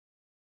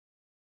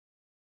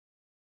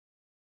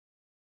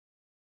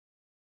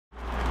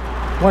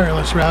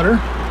wireless router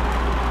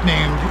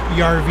named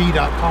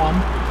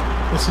YarrVee.com.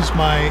 This is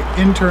my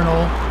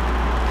internal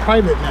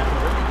private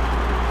network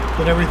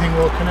that everything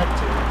will connect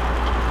to.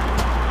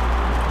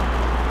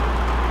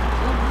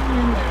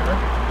 In there.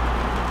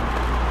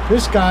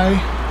 This guy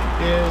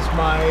is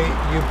my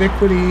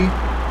Ubiquiti.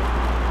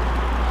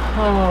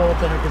 Oh, what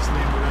the heck is the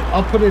name of it?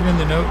 I'll put it in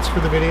the notes for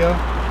the video.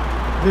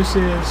 This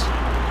is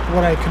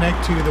what I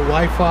connect to the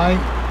Wi-Fi,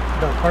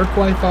 the park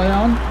Wi-Fi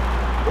on,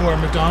 or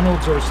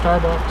McDonald's or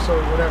Starbucks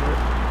or whatever.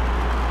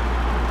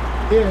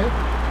 It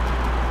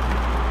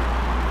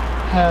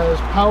has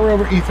power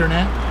over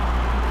Ethernet,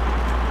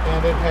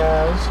 and it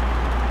has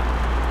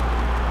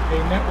a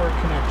network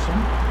connection.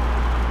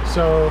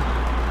 So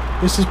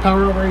this is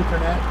power over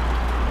Ethernet.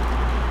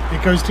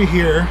 It goes to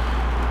here,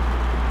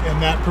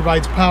 and that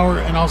provides power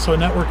and also a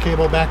network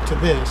cable back to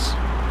this.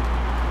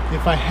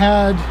 If I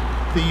had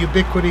the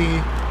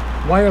Ubiquiti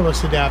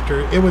wireless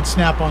adapter, it would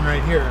snap on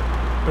right here,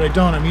 but I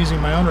don't. I'm using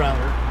my own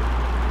router.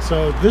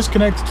 So this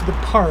connects to the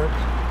park,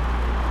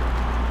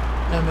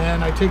 and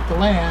then I take the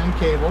LAN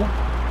cable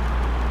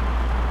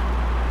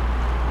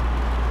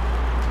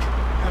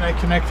and I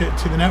connect it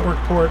to the network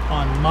port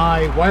on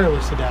my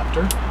wireless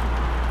adapter,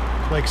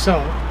 like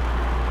so.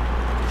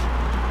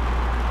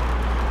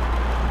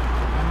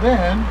 And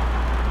then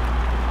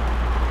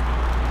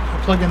I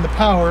plug in the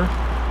power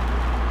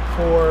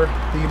for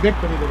the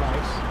Ubiquiti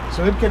device,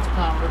 so it gets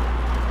power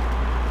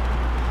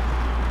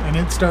and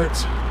it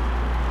starts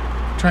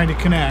trying to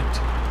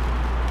connect.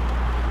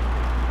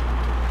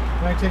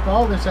 And I take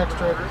all this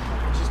extra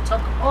and just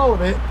tuck all of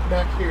it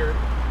back here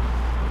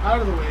out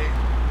of the way.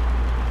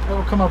 I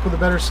will come up with a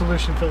better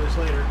solution for this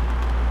later.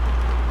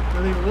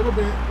 I'll leave a little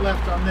bit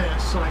left on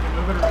this so I can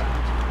move it around.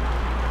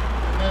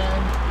 And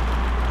then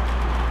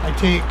I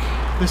take,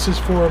 this is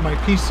for my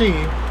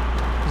PC,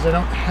 because I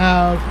don't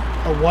have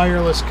a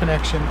wireless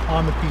connection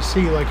on the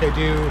PC like I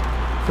do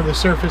for the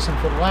Surface and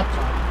for the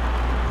laptop.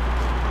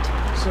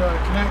 So I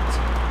connect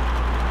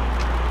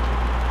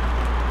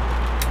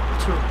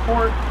to a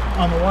port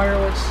on the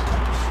wireless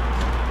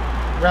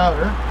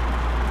router,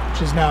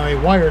 which is now a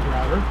wired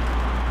router.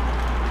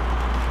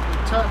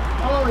 Tuck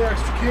all the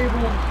extra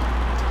cable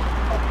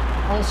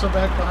also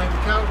back behind the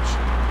couch.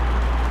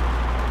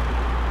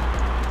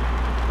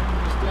 Bring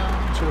this down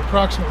to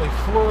approximately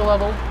floor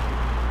level.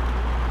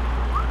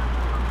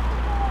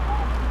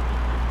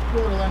 A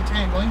little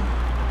untangling.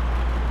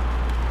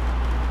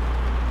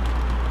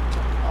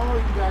 Tuck all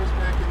you guys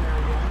back in there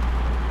again.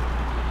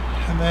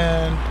 And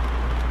then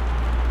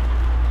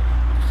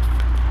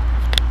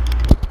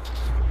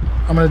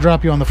I'm going to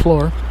drop you on the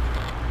floor.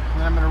 And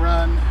then I'm going to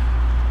run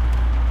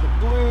the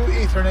blue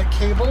Ethernet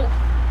cable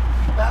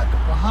back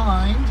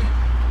behind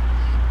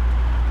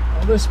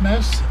all this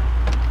mess.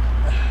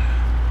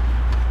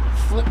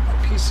 Flip my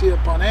PC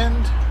up on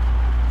end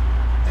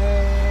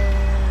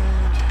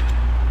and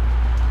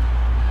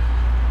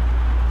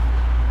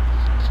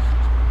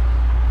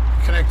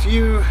connect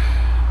you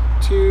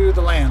to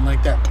the LAN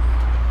like that.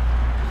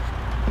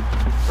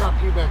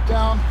 Drop you back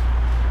down.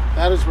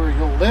 That is where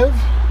you'll live.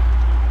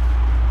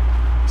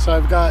 So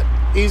I've got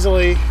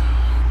easily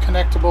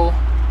connectable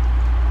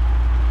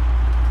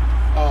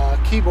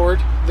keyboard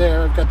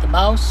there. I've got the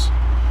mouse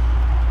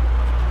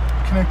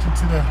connected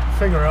to the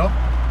Figaro.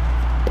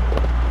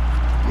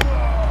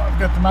 I've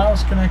got the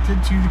mouse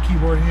connected to the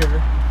keyboard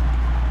here.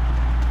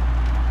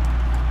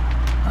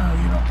 Oh,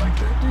 you don't like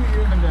that, do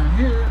you? And down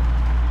here.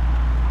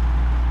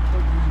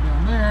 Plug you in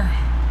down there.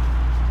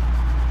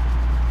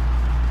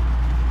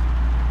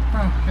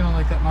 Oh, you don't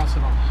like that mouse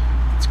at all.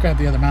 Let's grab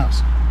the other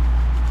mouse.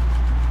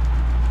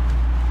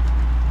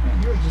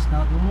 Man, you're just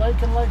not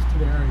liking life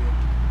today, are you?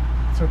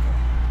 It's okay.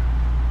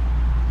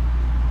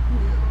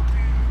 We'll do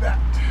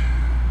that.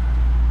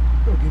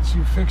 We'll get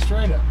you fixed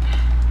right up.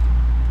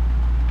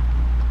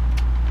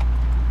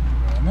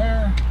 Go in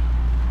there.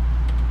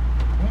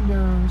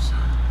 Windows.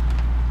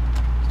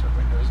 Start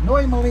Windows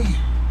normally.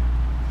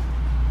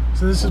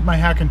 So this is my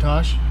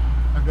Hackintosh.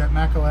 I've got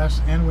Mac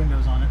OS and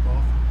Windows on it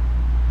both.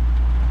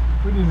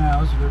 What we do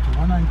now is we go to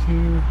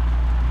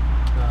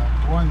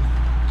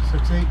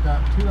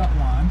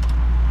 192.168.2.1.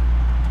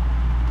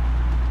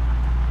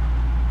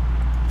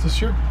 It's a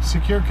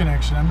secure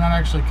connection. I'm not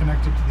actually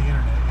connected to the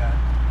internet yet.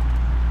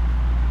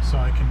 So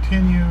I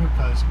continue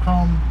because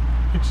Chrome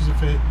pitches a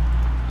fit.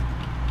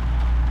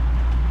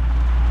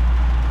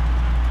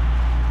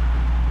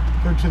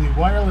 Go to the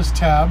wireless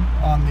tab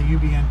on the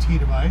UBNT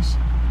device.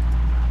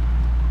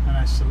 And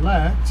I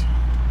select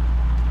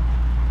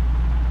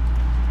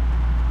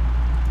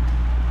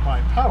by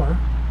power,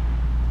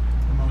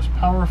 the most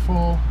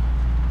powerful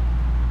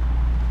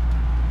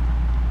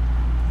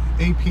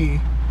AP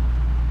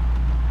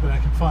that I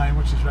can find,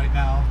 which is right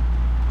now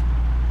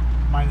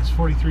minus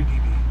 43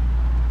 dB.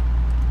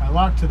 I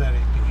lock to that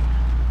AP.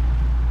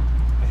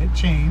 I hit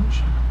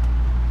change,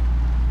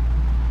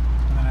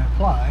 and then I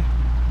apply.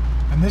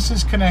 And this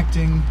is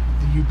connecting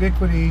the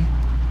Ubiquiti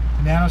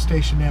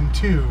NanoStation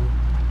M2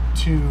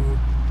 to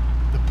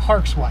the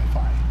park's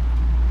Wi-Fi.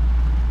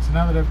 So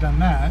now that I've done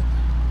that,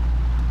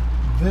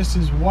 this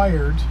is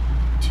wired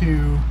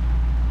to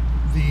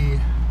the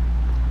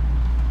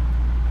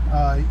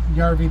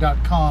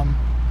YarrVee.com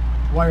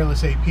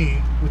wireless AP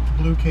with the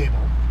blue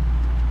cable.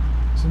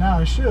 So now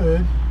I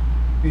should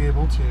be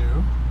able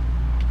to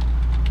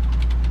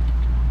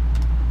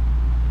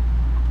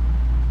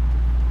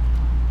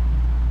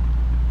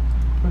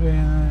put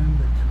in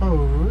the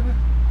code,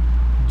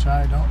 which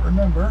I don't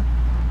remember.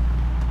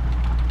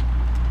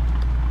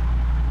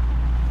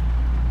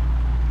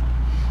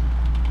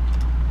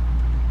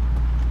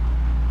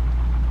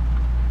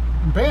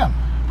 And bam,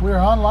 we're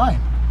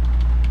online.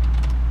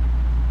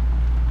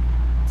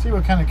 Let's see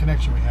what kind of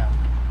connection we have.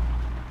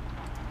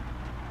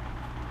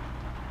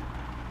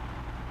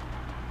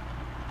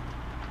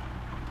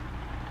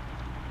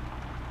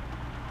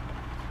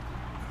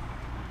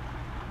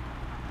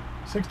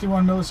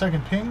 .61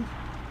 millisecond ping.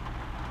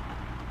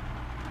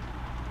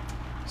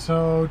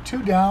 So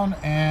 2 down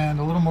and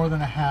a little more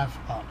than a half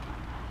up.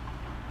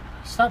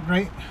 It's not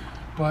great,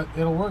 but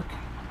it'll work.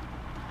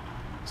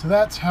 So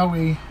that's how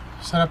we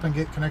set up and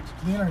get connected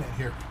to the internet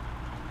here.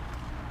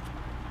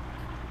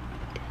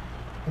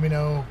 Let me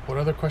know what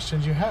other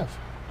questions you have,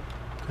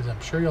 because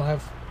I'm sure you'll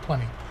have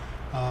plenty.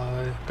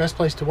 Best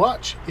place to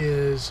watch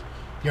is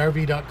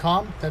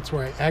YarrVee.com. That's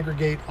where I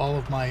aggregate all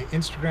of my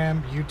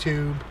Instagram,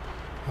 YouTube,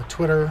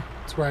 Twitter.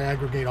 That's where I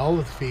aggregate all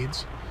of the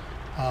feeds.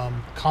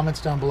 Comments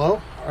down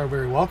below are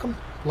very welcome.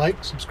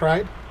 Like,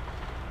 subscribe.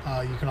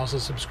 You can also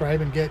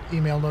subscribe and get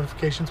email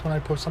notifications when I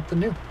post something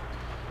new.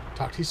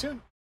 Talk to you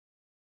soon.